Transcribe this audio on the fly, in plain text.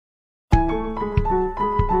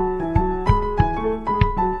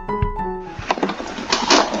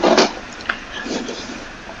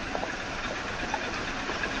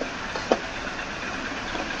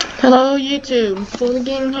YouTube, Full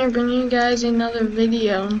Game here, bringing you guys another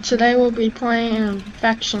video. Today we'll be playing an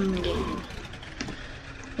infection game.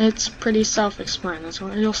 It's pretty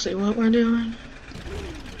self-explanatory. You'll see what we're doing.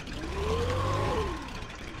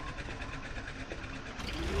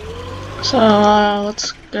 So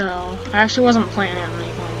let's go. I actually wasn't planning on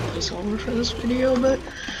making a voiceover for this video, but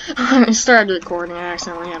I started recording and I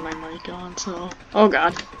accidentally had my mic on. So oh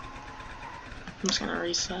god, I'm just gonna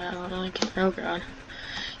reset. I don't really care. Oh god.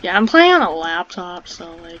 Yeah, I'm playing on a laptop,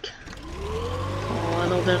 so like a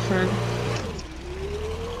little different.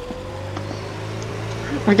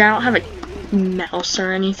 Like I don't have a mouse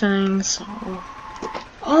or anything, so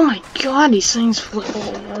oh my god, these things flip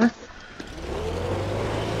over.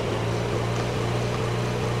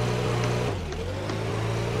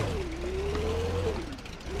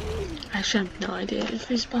 I actually have no idea if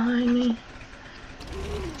he's behind me.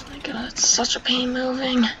 Oh my god, it's such a pain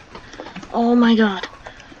moving. Oh my god.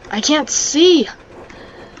 I can't see!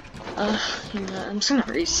 You know, I'm just gonna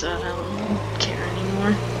reset. I don't care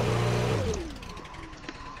anymore.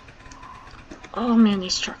 Oh man,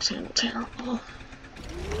 these trucks handle terrible.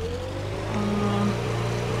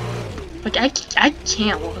 Like, I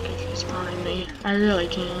can't look if he's behind me. I really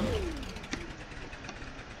can't.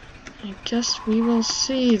 I guess we will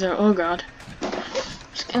see though. Oh god.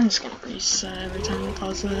 I'm just gonna reset every time it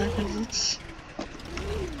does that, because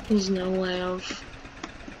there's no way of...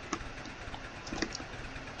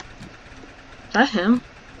 Is that him?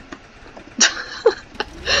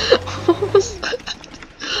 What was that?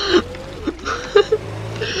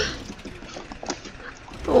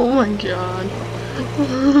 Oh my god.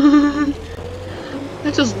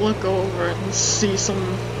 I just look over and see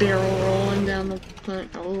some barrel rolling down the...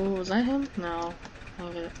 Oh, was that him? No.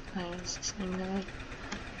 Okay, that was the same guy.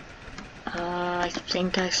 I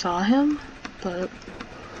think I saw him, but...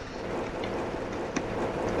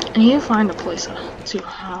 I need to find a place to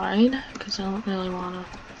hide, because I don't really want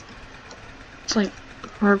to... It's like,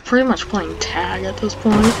 we're pretty much playing tag at this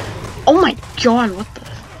point. Oh my god, what the...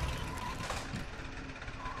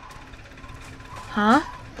 Huh?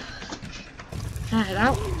 Alright,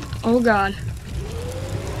 out. Oh god.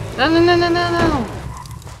 No, no, no, no, no, no!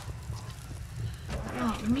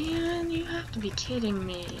 Oh man, you have to be kidding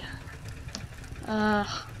me.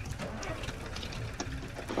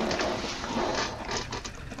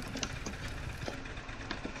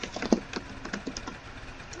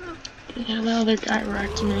 Yeah, the other guy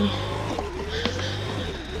wrecked me.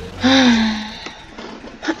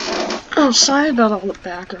 Oh, sorry about all the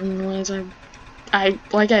background noise. I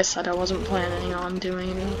like I said, I wasn't planning on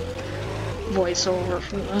doing a voiceover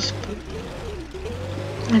for this,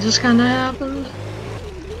 but it just kind of happened.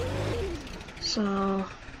 So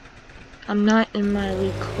I'm not in my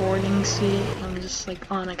recording seat. I'm just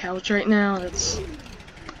like on a couch right now. It's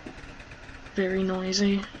very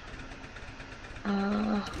noisy.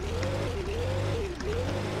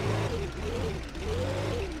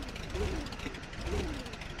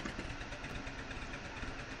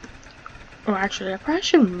 Oh, actually, I probably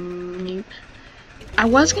should mute. I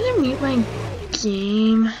was gonna mute my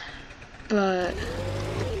game, but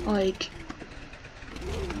like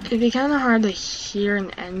it'd be kind of hard to hear an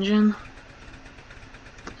engine.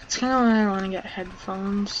 It's kind of why I want to get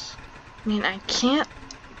headphones. I mean, I can't.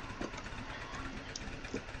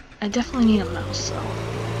 I definitely need a mouse, though.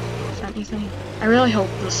 If anything, I really hope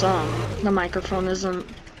the microphone isn't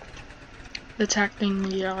detecting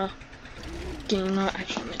the game.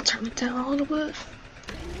 Actually, I'm gonna turn it down a little bit.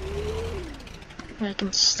 I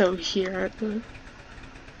can still hear it, but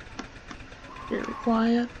very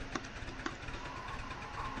quiet.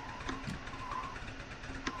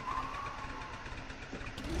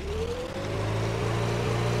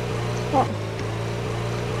 Oh,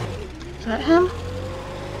 is that him?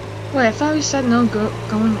 Wait, I thought we said no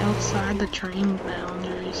going outside the train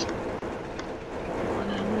boundaries.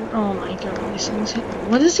 Whatever. Oh my god, these things.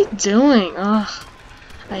 What is he doing? Ugh.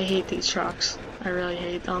 I hate these trucks. I really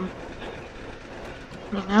hate them.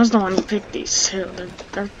 I mean, I was the one who picked these too.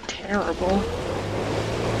 They're terrible.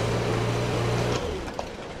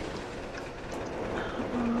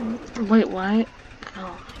 Wait, what?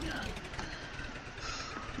 Oh my god.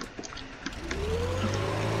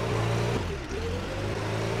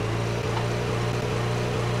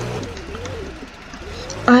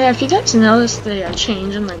 Oh yeah, if you guys noticed the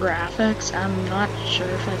change in the graphics, I'm not sure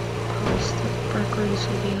if I posted Berkeley's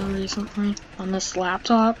video recently on this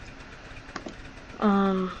laptop.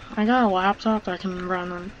 I got a laptop that can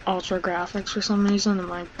run on ultra graphics for some reason, and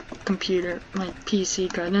my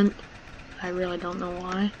PC couldn't. I really don't know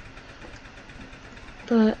why.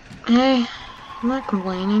 But hey, I'm not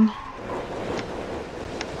complaining.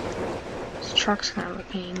 truck's kind of a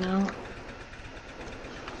pain now.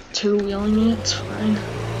 Two-wheeling it, it's fine.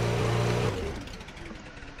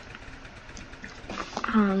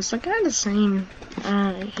 Is that guy the same?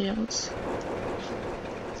 Alright, yes.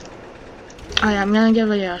 Oh yeah, I'm gonna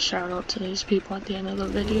give a shout out to these people at the end of the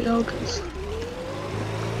video, cause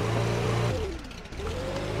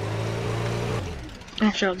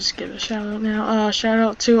actually I'll just give a shout out now. Shout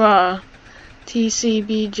out to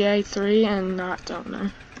TCBJ3 and Not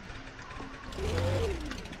Donor.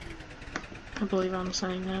 I believe I'm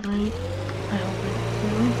saying that right. I hope I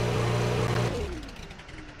really.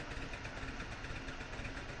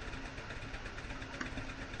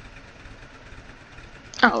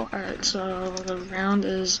 Oh, alright, so the round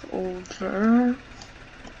is over.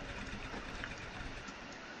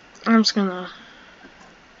 I'm just gonna,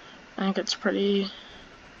 I think it's pretty,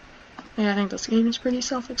 yeah, I think this game is pretty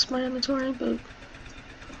self-explanatory, but,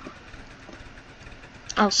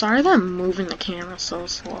 oh, sorry that I'm moving the camera so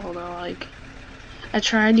slow though, like, I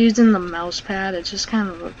tried using the mouse pad, it's just kind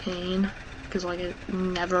of a pain, because like it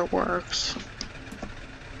never works.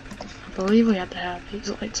 I believe we have to have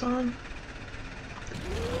these lights on.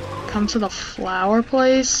 Come to the flower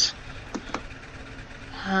place?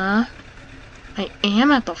 Huh? I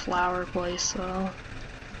am at the flower place, though.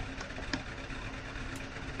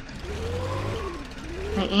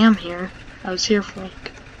 I am here. I was here for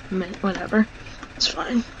like a minute, whatever. It's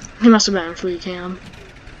fine. He must have been in free cam.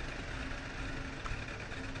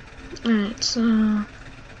 Alright, so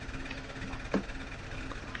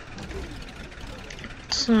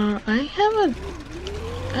I have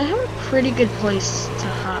a pretty good place to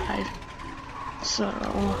hide. So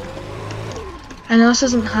I know this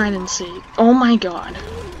isn't hide and seek. Oh my god.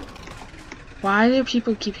 Why do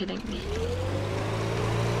people keep hitting me?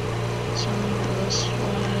 So I'm gonna go this way.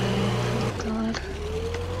 Oh god.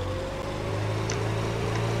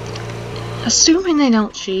 Assuming they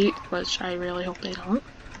don't cheat, which I really hope they don't.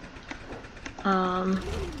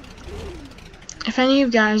 If any of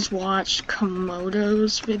you guys watched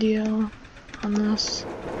Komodo's video on this,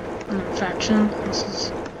 on Infection,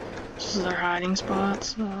 this is their hiding spot,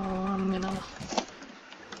 so I'm gonna,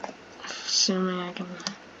 assuming I can,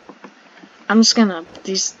 I'm just gonna,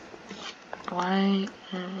 why,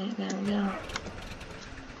 alright, there we go.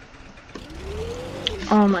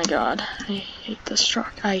 Oh my god, I hate this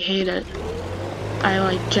truck, I hate it. I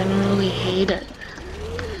like genuinely hate it.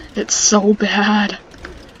 It's so bad.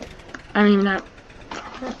 I mean, not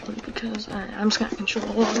probably because I'm just gonna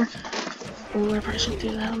control over. Oh, I probably should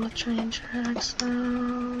do that on the train tracks.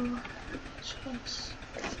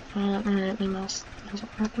 Alright, my mouse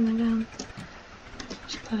isn't working again.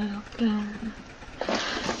 Just put it up there.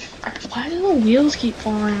 Why do the wheels keep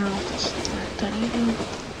falling off this thing?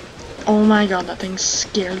 Oh my god, that thing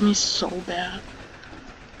scared me so bad.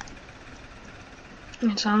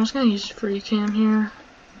 Okay, so I'm just gonna use free cam here.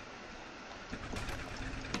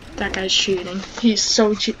 That guy's cheating. He's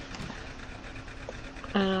so cheat.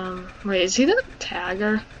 Wait, is he the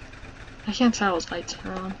tagger? I can't tell his lights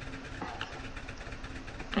are on.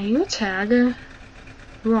 Are you a tagger?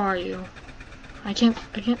 Who are you? I can't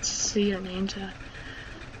see your name tag.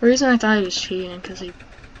 The reason I thought he was cheating because he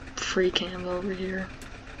free cammed over here.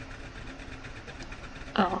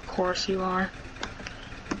 Oh, of course you are.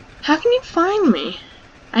 How can you find me?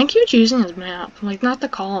 I think he was using his map. Like, not to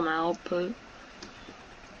call him out, but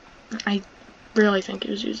I really think he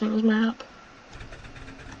was using his map.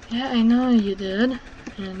 Yeah, I know you did,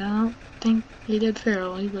 and I don't think you did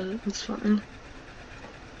fairly, but it's fine.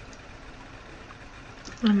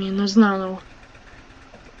 I mean, there's no...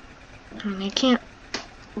 I mean, they can't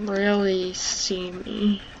really see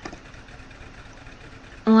me.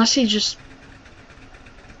 Unless he just...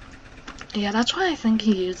 Yeah, that's why I think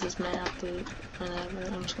he used his map, but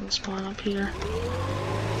whatever, I'm just gonna spawn up here.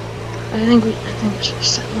 I think we should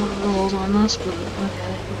set more rules on this, but okay,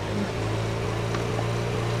 whatever.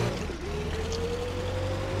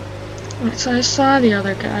 Alright, so I saw the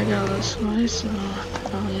other guy go this way, so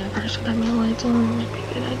oh yeah, I should have my lights on, might be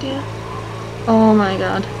a good idea. Oh my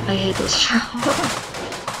god, I hate this show.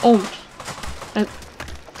 Oh,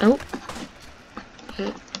 oh,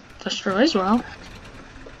 it destroys well.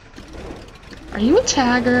 Are you a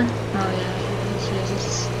tagger? Oh yeah, he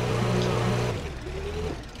is.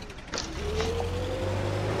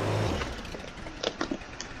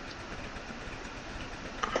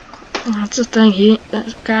 That's the thing,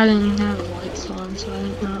 that guy didn't even have lights on, so I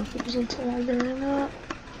didn't know if it was a tagger or not.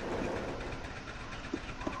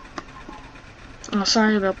 Oh,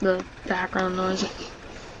 sorry about the background noise.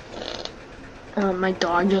 My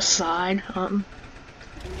dog just sighed.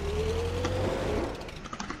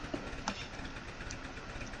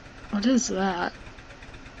 What What is that?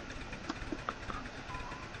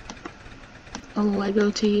 A Lego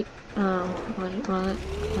tape? Oh, wait, what?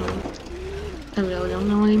 I really don't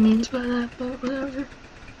know what he means by that, but whatever.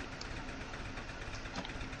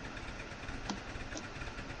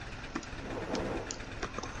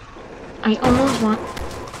 I almost want...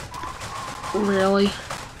 Really?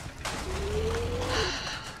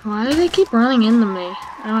 Why do they keep running into me?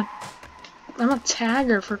 I'm a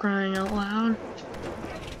tagger, for crying out loud.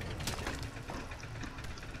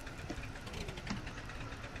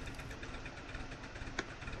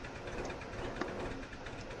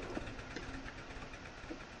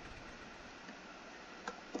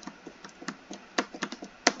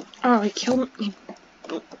 Oh, he killed me.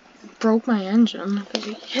 He broke my engine because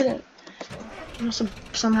he hit it. He must have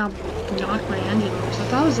somehow knocked my engine loose. I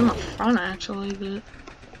thought it was in the front actually, but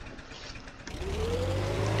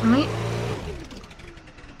I might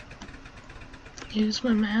use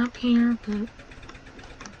my map here, but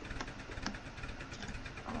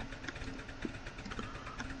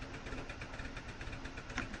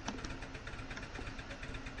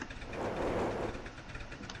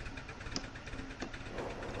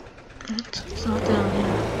it's not down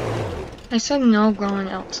here. I said no going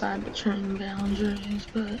outside the train boundaries,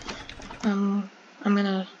 but I'm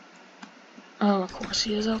gonna. Oh, of course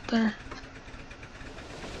he is out there.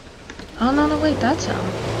 Oh no, wait, that's him. I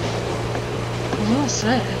was gonna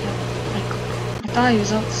say, I thought he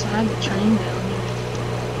was outside the train boundary.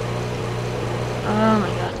 Oh my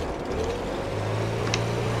god.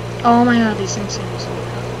 Oh my god, these things seem so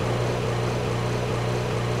bad.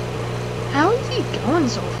 How is he going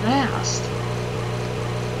so fast?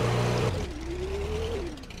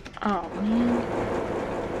 Oh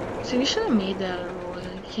man. See, we should have made that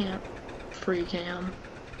earlier. You can't free cam.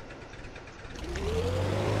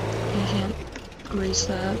 You can't race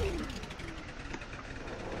that.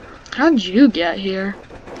 How'd you get here?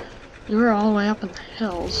 You were all the way up in the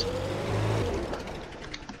hills.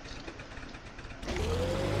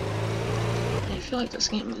 I feel like this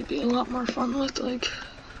game would be a lot more fun with like,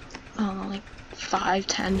 I don't know, like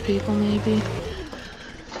 5-10 people maybe.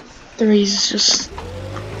 3's just,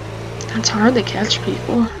 it's hard to catch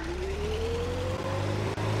people.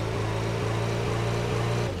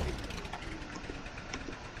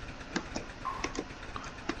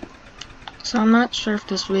 So I'm not sure if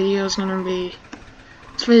this video is gonna be,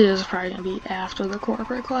 this video is probably gonna be after the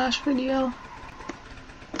Corporate Clash video.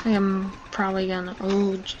 I am probably gonna,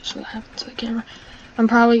 oh jeez, what happened to the camera? I'm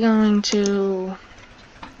probably going to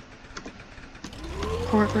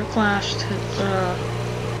Corporate Clash to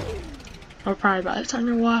or probably by the time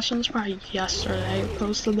you're watching, it's probably yesterday I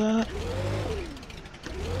posted that.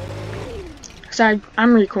 Cause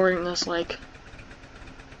I'm recording this like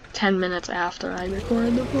 10 minutes after I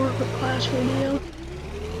recorded the Corporate Clash video.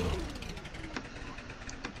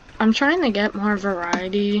 I'm trying to get more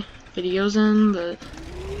variety videos in, but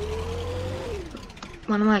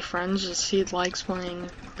one of my friends just, he likes playing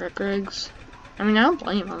Brick Rigs. I mean, I don't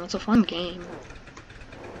blame him, it's a fun game.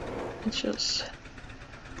 It's just,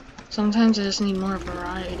 sometimes I just need more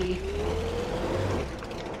variety.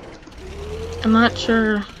 I'm not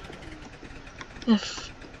sure if,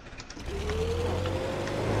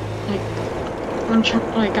 I'm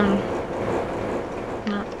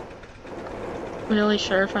not really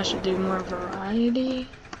sure if I should do more variety.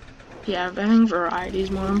 Yeah, I think variety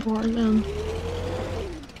is more important than,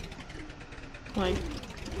 like,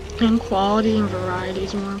 and quality and variety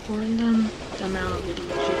is more important than the amount of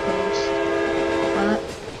videos you post.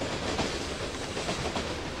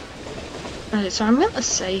 But, okay, so I'm gonna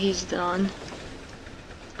say he's done.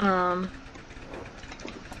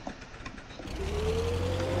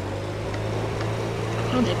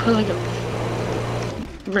 Oh, they put like a,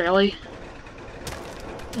 really?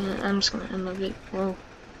 I'm just gonna end the whoa.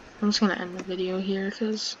 I'm just gonna end the video here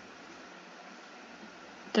because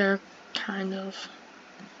they're kind of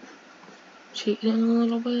cheating a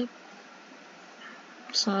little bit.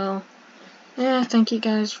 So, yeah, thank you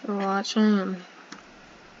guys for watching, and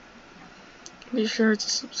be sure to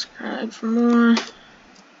subscribe for more.